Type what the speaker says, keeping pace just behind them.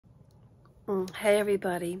Hey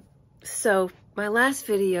everybody. So my last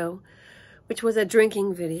video, which was a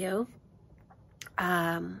drinking video,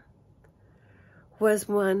 was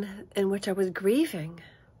one in which I was grieving.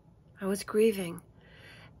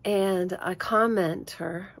 And a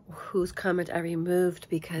commenter, whose comment I removed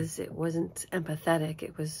because it wasn't empathetic,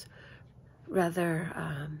 it was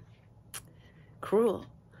rather cruel,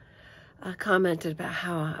 commented about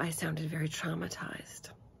how I sounded very traumatized.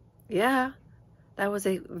 Yeah. That was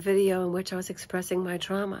a video in which I was expressing my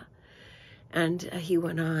trauma. And he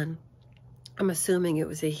went on. I'm assuming it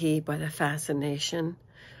was a he by the fascination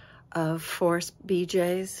of forced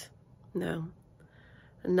BJs. No,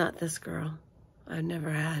 not this girl. I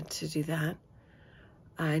never had to do that.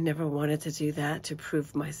 I never wanted to do that to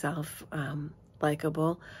prove myself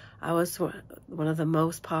likable. I was one of the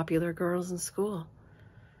most popular girls in school.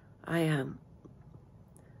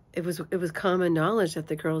 It was common knowledge that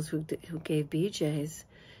the girls who gave BJs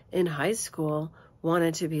in high school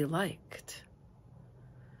wanted to be liked.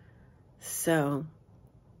 So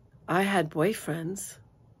I had boyfriends,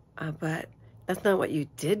 but that's not what you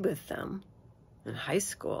did with them in high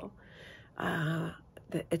school.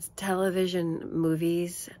 It's television,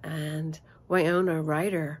 movies, and Winona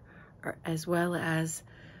Ryder, as well as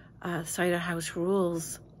Cider House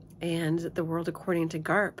Rules and The World According to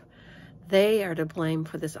Garp. They are to blame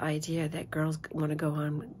for this idea that girls want to go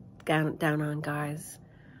on down on guys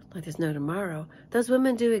like there's no tomorrow. Those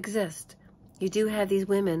women do exist. You do have these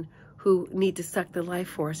women who need to suck the life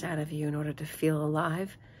force out of you in order to feel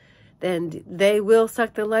alive. Then they will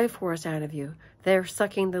suck the life force out of you. They're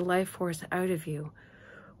sucking the life force out of you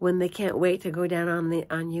when they can't wait to go down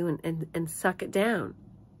on you and suck it down.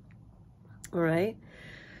 All right?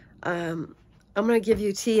 I'm going to give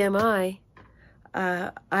you TMI.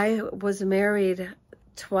 I was married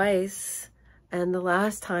twice, and the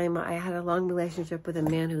last time I had a long relationship with a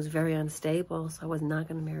man who was very unstable, so I was not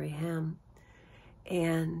going to marry him.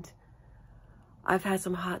 And I've had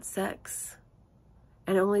some hot sex,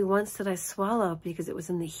 and only once did I swallow because it was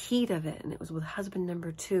in the heat of it, and it was with husband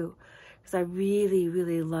number 2, because I really,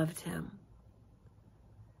 really loved him.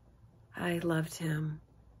 I loved him.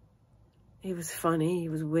 He was funny, he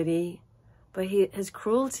was witty. But his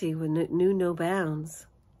cruelty knew no bounds.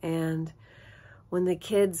 And when the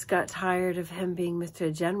kids got tired of him being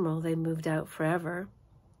Mr. General, they moved out forever.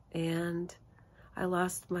 And I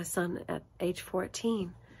lost my son at age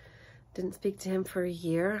 14. Didn't speak to him for a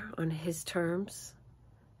year on his terms.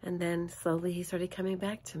 And then slowly he started coming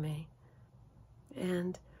back to me.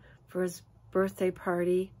 And for his birthday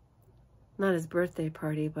party, not his birthday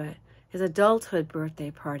party, but his adulthood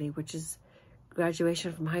birthday party, which is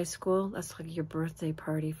graduation from high school, that's like your birthday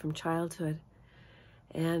party from childhood.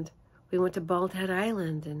 And we went to Bald Head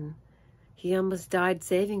Island, and he almost died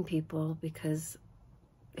saving people because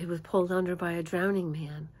he was pulled under by a drowning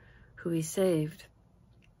man who he saved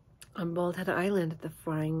on Bald Head Island at the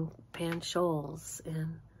Frying Pan Shoals.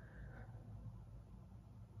 And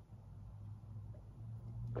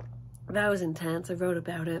that was intense. I wrote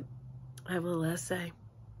about it. I have a little essay.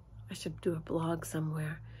 I should do a blog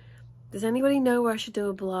somewhere. Does anybody know where I should do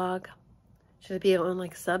a blog? Should it be on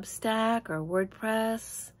like Substack or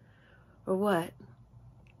WordPress or what?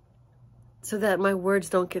 So that my words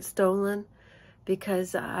don't get stolen?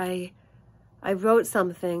 Because I wrote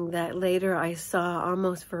something that later I saw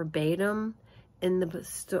almost verbatim in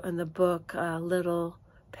the book Little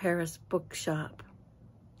Paris Bookshop,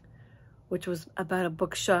 which was about a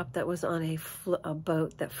bookshop that was on a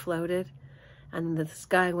boat that floated, and the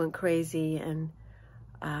sky went crazy and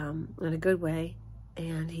in a good way,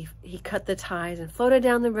 and he cut the ties and floated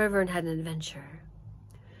down the river and had an adventure.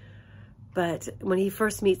 But when he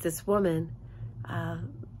first meets this woman,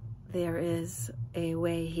 there is a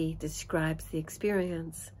way he describes the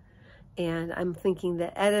experience, and I'm thinking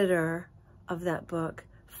the editor of that book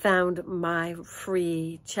found my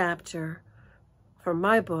free chapter for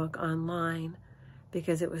my book online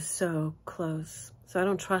because it was so close. So I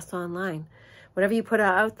don't trust online. Whatever you put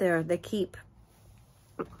out there, they keep,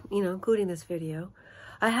 you know, including this video.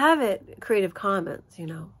 I have it Creative Commons, you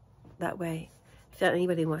know, that way. If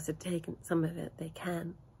anybody wants to take some of it, they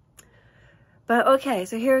can. But okay,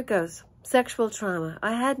 so here it goes. Sexual trauma.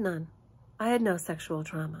 I had none. I had no sexual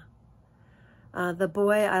trauma. The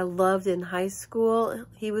boy I loved in high school,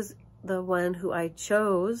 he was the one who I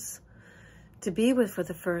chose to be with for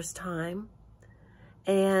the first time.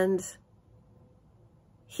 And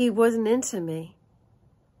he wasn't into me.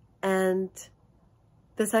 And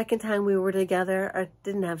the second time we were together, I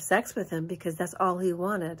didn't have sex with him because that's all he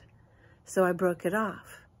wanted. So I broke it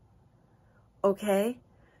off. Okay?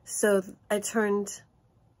 So I turned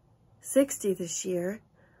 60 this year,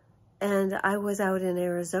 And I was out in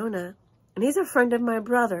Arizona, and he's a friend of my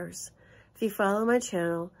brother's. If you follow my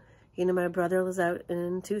channel, you know my brother lives out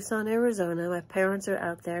in Tucson, Arizona. My parents are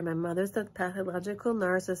out there. My mother's the pathological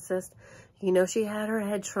narcissist. You know she had her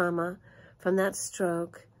head trauma from that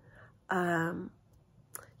stroke.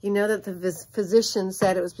 You know that the physician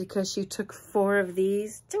said it was because she took 4 of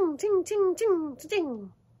these. Ting, ting, ting, ting,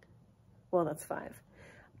 ting. Well, that's 5.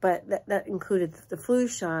 But that included the flu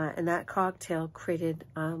shot, and that cocktail created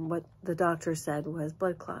what the doctor said was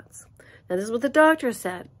blood clots. Now, this is what the doctor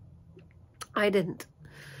said. I didn't.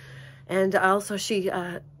 And also,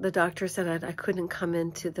 the doctor said I couldn't come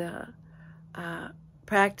into the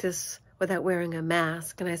practice without wearing a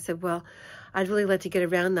mask. And I said, well, I'd really like to get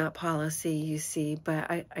around that policy, you see,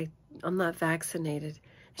 but I'm not vaccinated.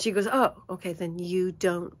 She goes, oh, okay, then you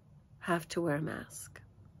don't have to wear a mask.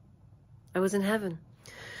 I was in heaven.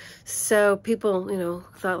 So people, you know,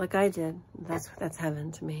 thought like I did. That's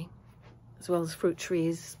heaven to me, as well as fruit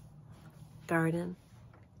trees, garden,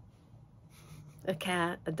 a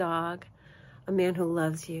cat, a dog, a man who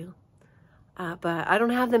loves you. But I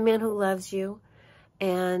don't have the man who loves you,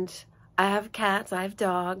 and I have cats, I have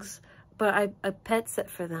dogs, but I pet sit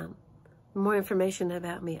for them. More information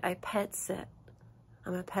about me. I pet sit.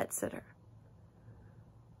 I'm a pet sitter.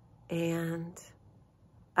 And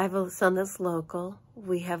I have a son that's local.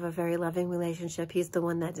 We have a very loving relationship. He's the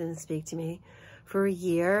one that didn't speak to me for a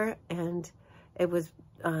year, and it was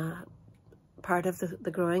part of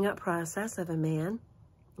the growing up process of a man.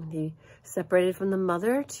 And he separated from the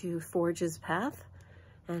mother to forge his path,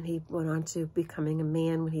 and he went on to becoming a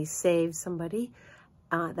man when he saved somebody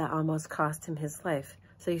that almost cost him his life.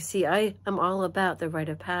 So you see, I am all about the rite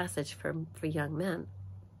of passage for young men.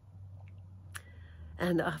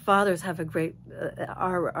 And fathers have a great,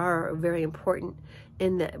 are very important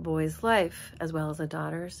in that boy's life, as well as the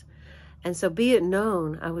daughters. And so be it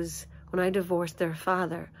known, when I divorced their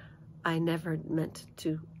father, I never meant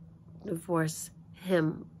to divorce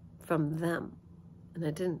him from them. And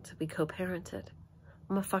I didn't. We co-parented.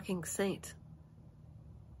 I'm a fucking saint.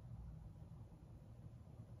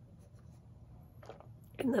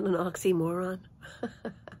 Isn't that an oxymoron?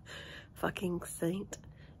 Fucking saint.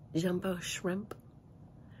 Jumbo shrimp.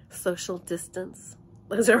 Social distance.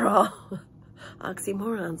 Those are all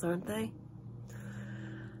oxymorons, aren't they?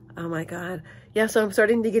 Oh my God. Yeah, so I'm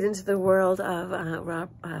starting to get into the world of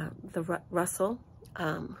Russell,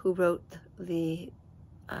 who wrote the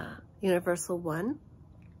Universal One.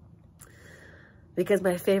 Because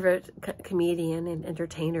my favorite comedian and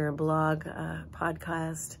entertainer and blog,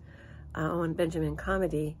 podcast, on Benjamin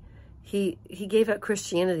Comedy, he gave up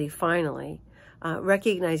Christianity finally,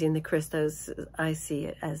 recognizing the Christos. I see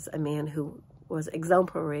it as a man who was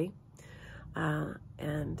exemplary,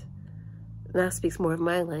 and that speaks more of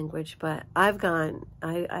my language. But I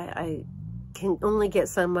can only get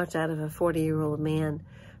so much out of a 40-year-old man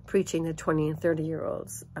preaching to 20 and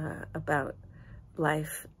 30-year-olds about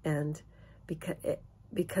life, and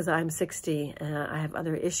because I'm 60 and I have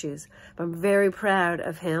other issues. But I'm very proud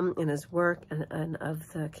of him and his work and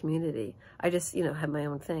of the community. I just, have my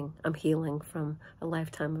own thing. I'm healing from a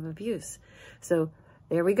lifetime of abuse. So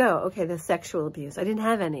there we go. Okay, the sexual abuse. I didn't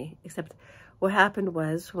have any, except what happened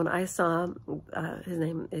was when I saw, his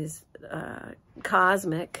name is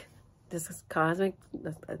Cosmic. This is Cosmic.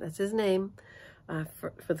 That's his name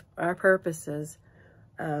for our purposes.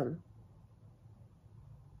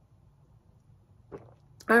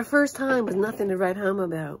 Our first time was nothing to write home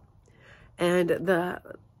about. And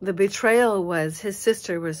the betrayal was his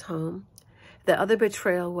sister was home. The other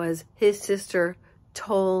betrayal was his sister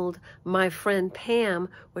told my friend Pam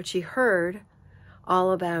what she heard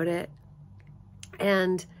all about it.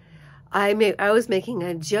 And I was making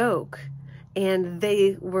a joke, and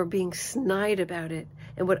they were being snide about it.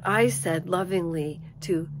 And what I said lovingly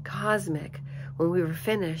to Cosmic when we were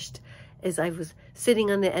finished is I was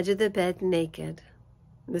sitting on the edge of the bed naked.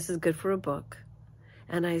 This is good for a book.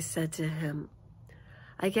 And I said to him,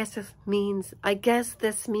 I guess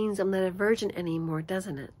this means I'm not a virgin anymore,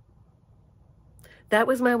 doesn't it? That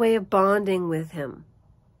was my way of bonding with him.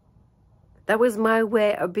 That was my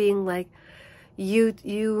way of being like,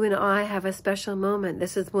 you and I have a special moment.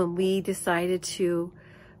 This is when we decided to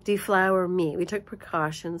deflower me. We took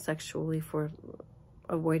precautions sexually for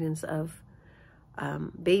avoidance of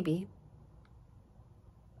baby.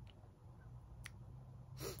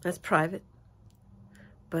 That's private.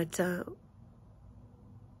 But,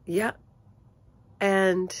 yeah.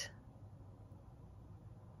 And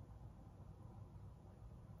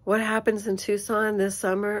what happens in Tucson this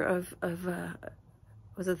summer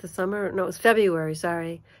was it the summer? No, it was February,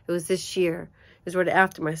 sorry. It was this year. It was right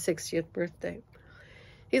after my 60th birthday.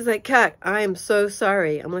 He's like, Kat, I am so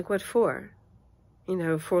sorry. I'm like, what for? You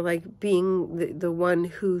know, for like being the one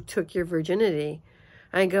who took your virginity.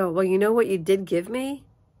 I go, well, you know what you did give me?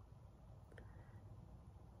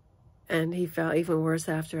 And he felt even worse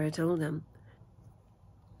after I told him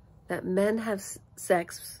that men have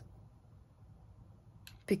sex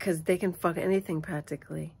because they can fuck anything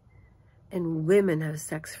practically. And women have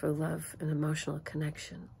sex for love and emotional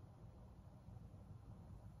connection.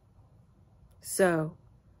 So,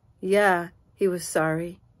 yeah, he was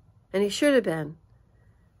sorry. And he should have been.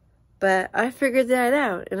 But I figured that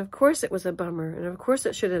out. And of course it was a bummer. And of course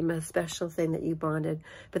it should have been a special thing that you bonded.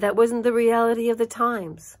 But that wasn't the reality of the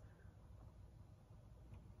times.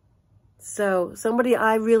 So somebody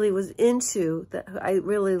I really was into, that I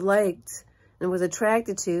really liked and was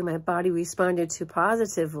attracted to, my body responded to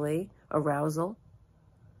positively, arousal.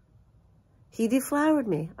 He deflowered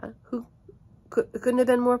me. Who couldn't have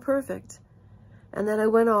been more perfect. And then I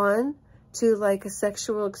went on to like a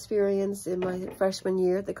sexual experience in my freshman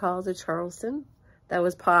year at the College of Charleston. That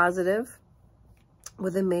was positive,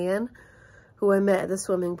 with a man who I met at the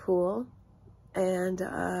swimming pool. And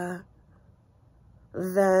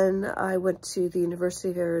then I went to the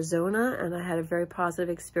University of Arizona, and I had a very positive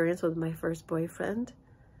experience with my first boyfriend.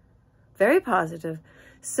 Very positive.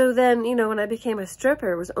 So then, you know, when I became a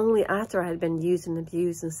stripper, it was only after I had been used and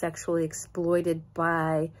abused and sexually exploited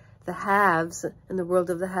by the haves in the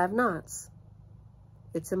world of the have-nots.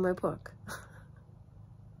 It's in my book.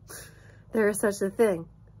 There is such a thing.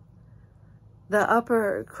 The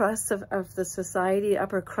upper crust of the society,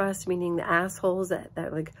 upper crust meaning the assholes that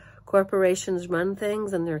like corporations run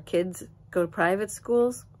things and their kids go to private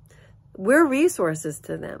schools, we're resources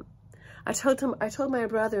to them. I told my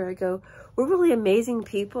brother, I go, we're really amazing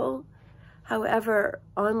people. However,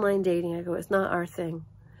 online dating, I go, it's not our thing.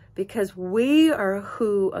 Because we are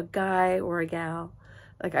who a guy or a gal,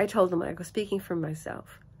 like I told him, I go, speaking for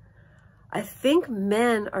myself, I think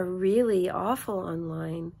men are really awful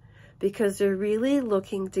online because they're really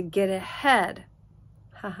looking to get ahead.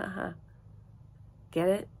 Ha ha ha. Get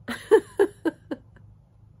it?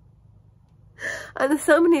 On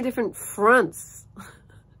so many different fronts.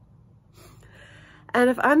 And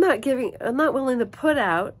if I'm not willing to put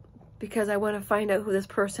out because I want to find out who this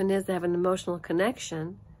person is to have an emotional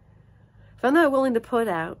connection, if I'm not willing to put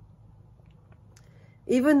out,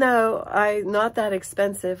 even though I'm not that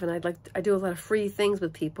expensive and I do a lot of free things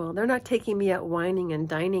with people, they're not taking me out whining and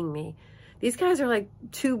dining me. These guys are like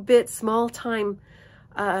 2-bit small-time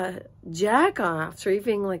jack-offs, or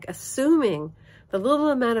even like assuming the little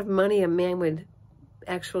amount of money a man would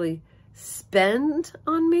actually spend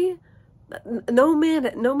on me. No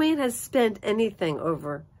man has spent anything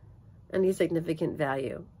over any significant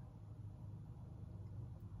value.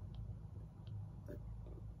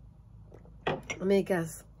 Let me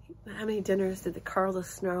guess. How many dinners did the Carlos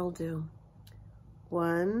Snarl do?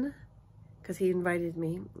 1, because he invited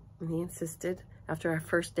me and he insisted after our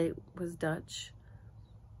first date was Dutch.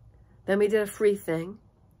 Then we did a free thing.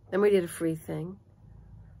 Then we did a free thing.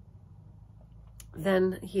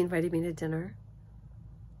 Then he invited me to dinner.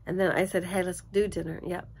 And then I said, hey, let's do dinner.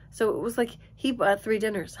 Yep. So it was like he bought 3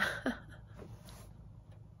 dinners.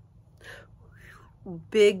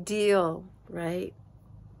 Big deal, right?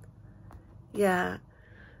 Yeah.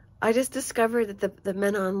 I just discovered that the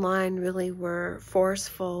men online really were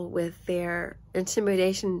forceful with their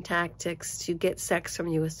intimidation tactics to get sex from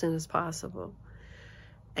you as soon as possible.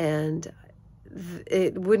 And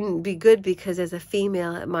it wouldn't be good because as a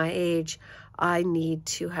female at my age, I need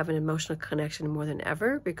to have an emotional connection more than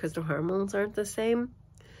ever because the hormones aren't the same.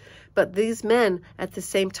 But these men, at the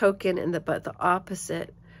same token, but the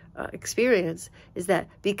opposite experience is that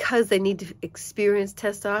because they need to experience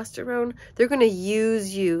testosterone, they're going to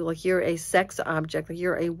use you like you're a sex object, like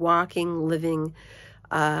you're a walking, living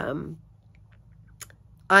eye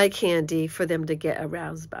candy for them to get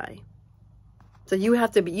aroused by. So you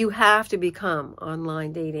have to become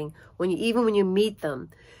online dating. Even when you meet them,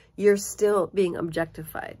 you're still being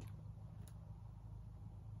objectified.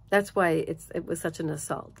 That's why it was such an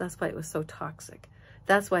assault. That's why it was so toxic.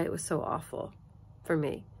 That's why it was so awful for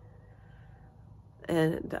me.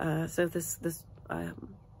 And so this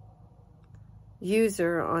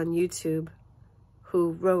user on YouTube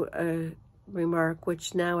who wrote a remark,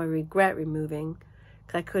 which now I regret removing,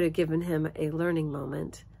 because I could have given him a learning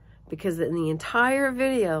moment, because in the entire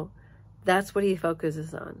video, that's what he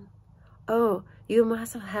focuses on. Oh, you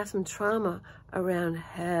must have some trauma around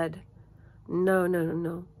head. No,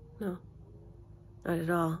 not at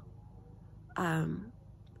all.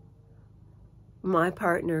 My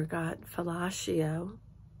partner got fellatio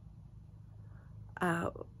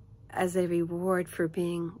as a reward for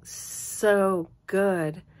being so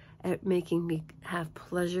good at making me have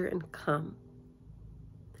pleasure and come.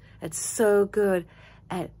 It's so good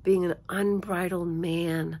at being an unbridled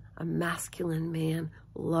man, a masculine man,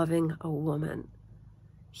 loving a woman.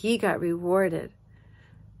 He got rewarded,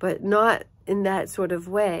 but not in that sort of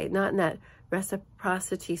way, not in that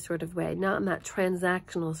reciprocity sort of way, not in that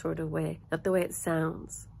transactional sort of way, not the way it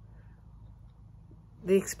sounds.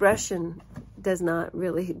 The expression does not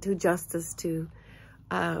really do justice to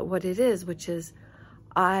what it is, which is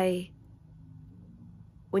when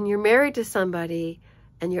you're married to somebody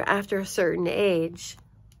and you're after a certain age,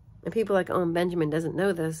 and people like Owen Benjamin doesn't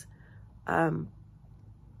know this,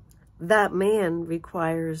 that man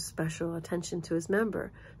requires special attention to his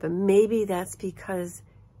member. But maybe that's because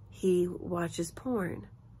he watches porn.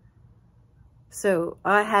 So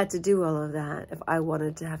I had to do all of that if I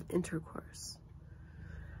wanted to have intercourse.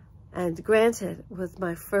 And granted, with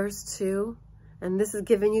my first two, and this is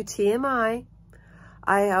giving you TMI,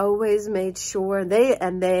 I always made sure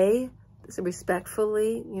they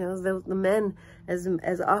respectfully, you know, the men,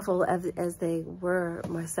 as awful as they were,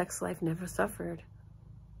 my sex life never suffered.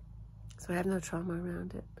 So I have no trauma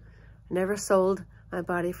around it. I never sold my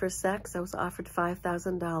body for sex. I was offered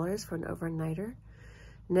 $5,000 for an overnighter.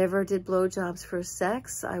 Never did blowjobs for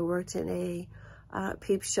sex. I worked in a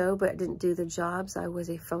peep show, but didn't do the jobs. I was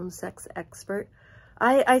a phone sex expert.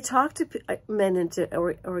 I talked to men into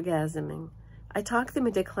orgasming. I talked them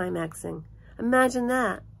into climaxing. Imagine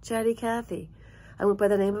that, Chatty Cathy. I went by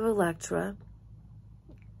the name of Electra,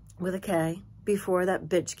 with a K, before that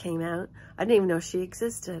bitch came out. I didn't even know she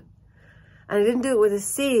existed. And I didn't do it with a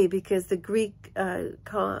C because the Greek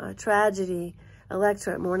tragedy,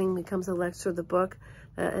 Electra, Morning Becomes Electra, the book,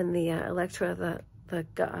 and the Electra,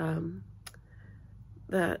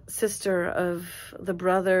 the sister of the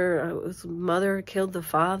brother, whose mother killed the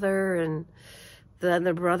father, and then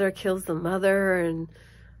the brother kills the mother, and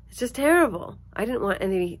it's just terrible. I didn't want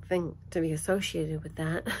anything to be associated with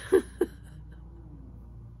that.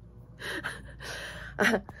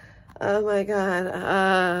 Oh my God.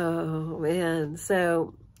 Oh man.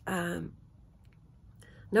 So,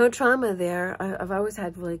 no trauma there. I've always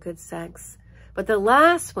had really good sex. But the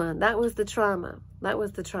last one, that was the trauma. That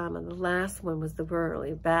was the trauma. The last one was the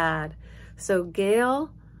really bad. So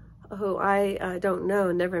Gail, who I don't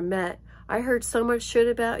know, never met, I heard so much shit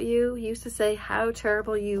about you. He used to say how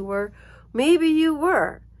terrible you were. Maybe you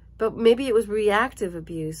were, but maybe it was reactive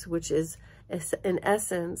abuse, which is, in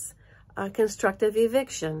essence, constructive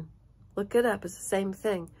eviction. Look it up. It's the same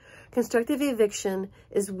thing. Constructive eviction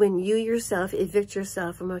is when you yourself evict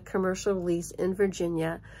yourself from a commercial lease in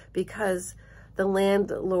Virginia because the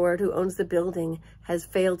landlord who owns the building has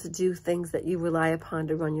failed to do things that you rely upon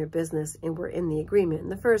to run your business and were in the agreement in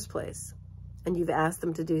the first place. And you've asked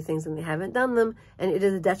them to do things and they haven't done them, and it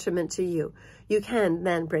is a detriment to you. You can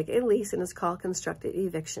then break a lease, and it's called constructive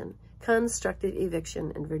eviction. Constructive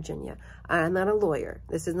eviction in Virginia. I'm not a lawyer.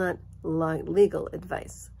 This is not legal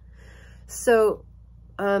advice. So,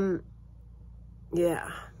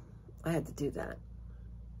 yeah, I had to do that.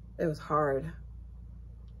 It was hard.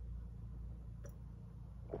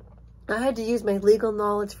 I had to use my legal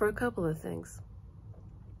knowledge for a couple of things.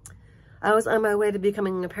 I was on my way to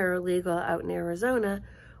becoming a paralegal out in Arizona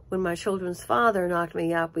when my children's father knocked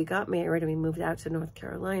me up. We got married and we moved out to North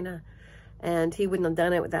Carolina. And he wouldn't have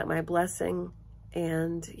done it without my blessing.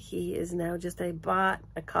 And he is now just a bot,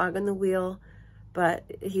 a cog in the wheel, but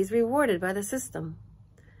he's rewarded by the system.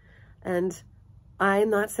 And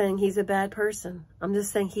I'm not saying he's a bad person. I'm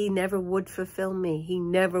just saying he never would fulfill me. He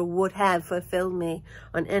never would have fulfilled me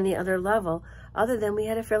on any other level other than we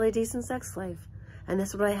had a fairly decent sex life. And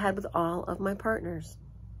that's what I had with all of my partners.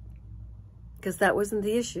 Because that wasn't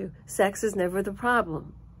the issue. Sex is never the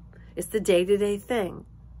problem. It's the day-to-day thing.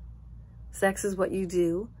 Sex is what you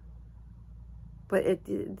do. But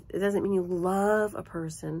it doesn't mean you love a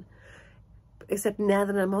person. Except now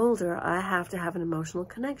that I'm older, I have to have an emotional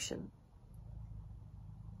connection.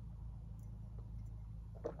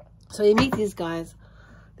 So you meet these guys,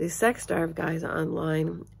 these sex-starved guys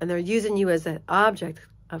online, and they're using you as an object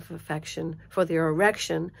of affection for their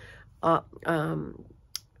erection, what do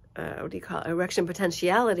you call it? Erection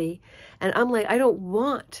potentiality. And I'm like, I don't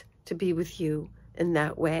want to be with you in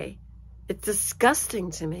that way. It's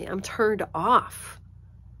disgusting to me. I'm turned off.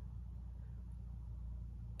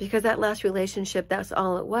 Because that last relationship, that's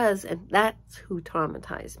all it was. And that's who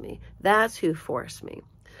traumatized me. That's who forced me.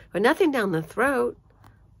 But nothing down the throat.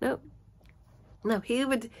 No. No, he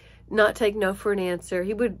would not take no for an answer.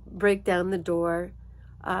 He would break down the door.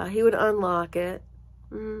 He would unlock it.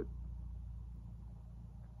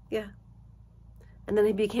 Yeah. And then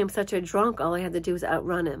he became such a drunk, all I had to do was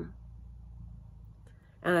outrun him.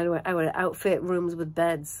 And I would outfit rooms with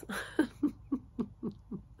beds.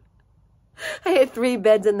 I had 3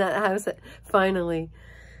 beds in that house, finally.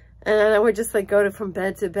 And I would just like go from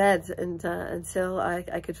bed to bed and until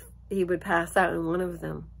he would pass out in one of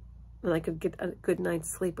them. And I could get a good night's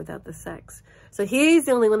sleep without the sex. So he's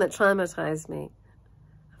the only one that traumatized me.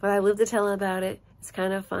 But I live to tell about it. It's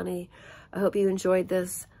kind of funny. I hope you enjoyed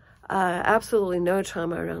this. Absolutely no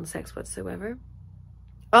trauma around sex whatsoever.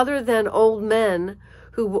 Other than old men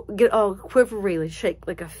who get all quivery, shake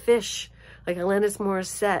like a fish, like Alanis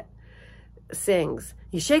Morissette sings.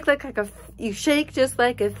 You shake you shake just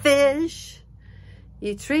like a fish.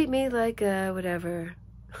 You treat me like a whatever.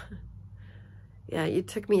 Yeah, you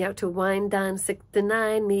took me out to wine, dine,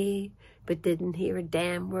 69 me, but didn't hear a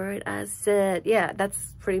damn word I said. Yeah,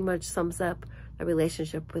 that's pretty much sums up a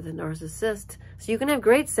relationship with a narcissist. So you can have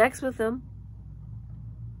great sex with them.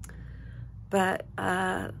 But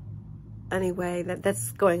anyway,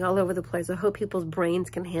 that's going all over the place. I hope people's brains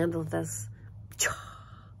can handle this.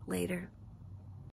 Later.